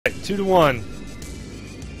2-1.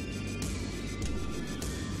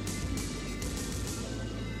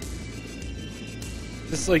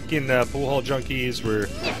 Just like in Pool Hall Junkies where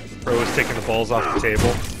Pro was taking the balls off the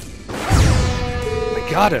table. I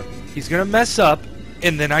got him. He's gonna mess up,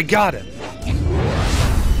 and then I got him.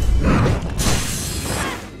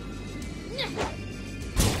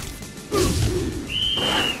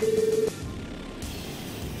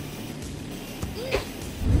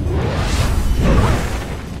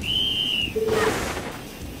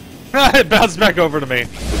 It bounced back over to me.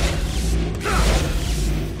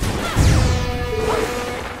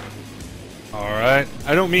 Alright.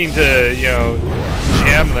 I don't mean to, you know,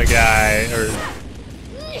 jam the guy, or...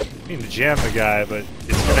 I mean to jam the guy, but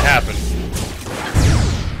it's gonna happen.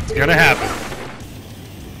 It's gonna happen.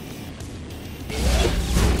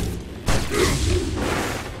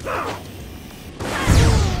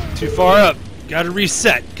 Too far up. Gotta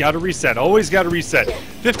reset. Gotta reset. Always gotta reset.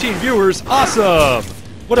 15 viewers. Awesome!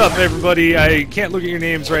 What up, everybody? I can't look at your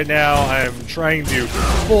names right now. I'm trying to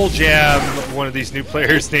full jam one of these new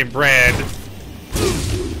players named Brand.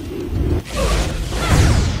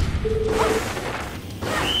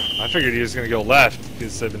 I figured he was going to go left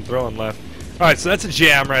because I've been throwing left. Alright, so that's a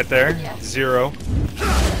jam right there. 0.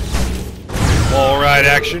 Wall ride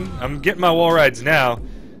action. I'm getting my wall rides now.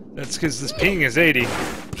 That's because this ping is 80.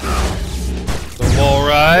 The wall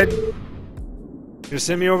ride. Just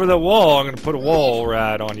send me over that wall, I'm gonna put a wall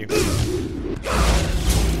ride on you.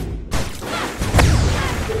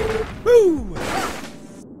 Woo!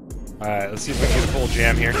 Alright, let's see if we can get a full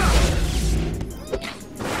jam here.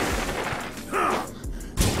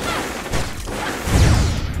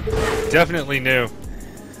 Definitely new.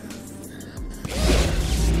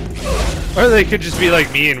 Or they could just be like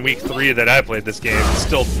me in week 3 that I played this game and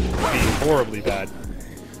still be horribly bad.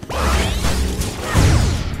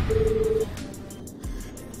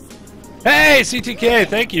 Hey, CTK,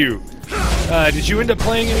 thank you. Did you end up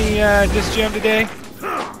playing any Disc Jam today?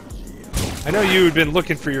 I know you had been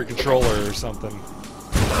looking for your controller or something.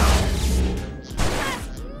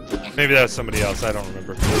 Maybe that was somebody else, I don't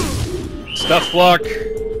remember. Stuff block.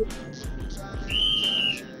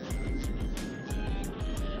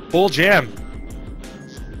 Full jam.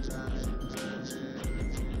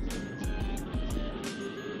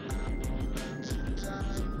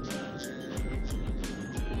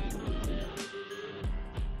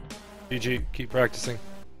 GG, keep practicing.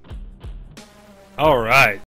 Alright.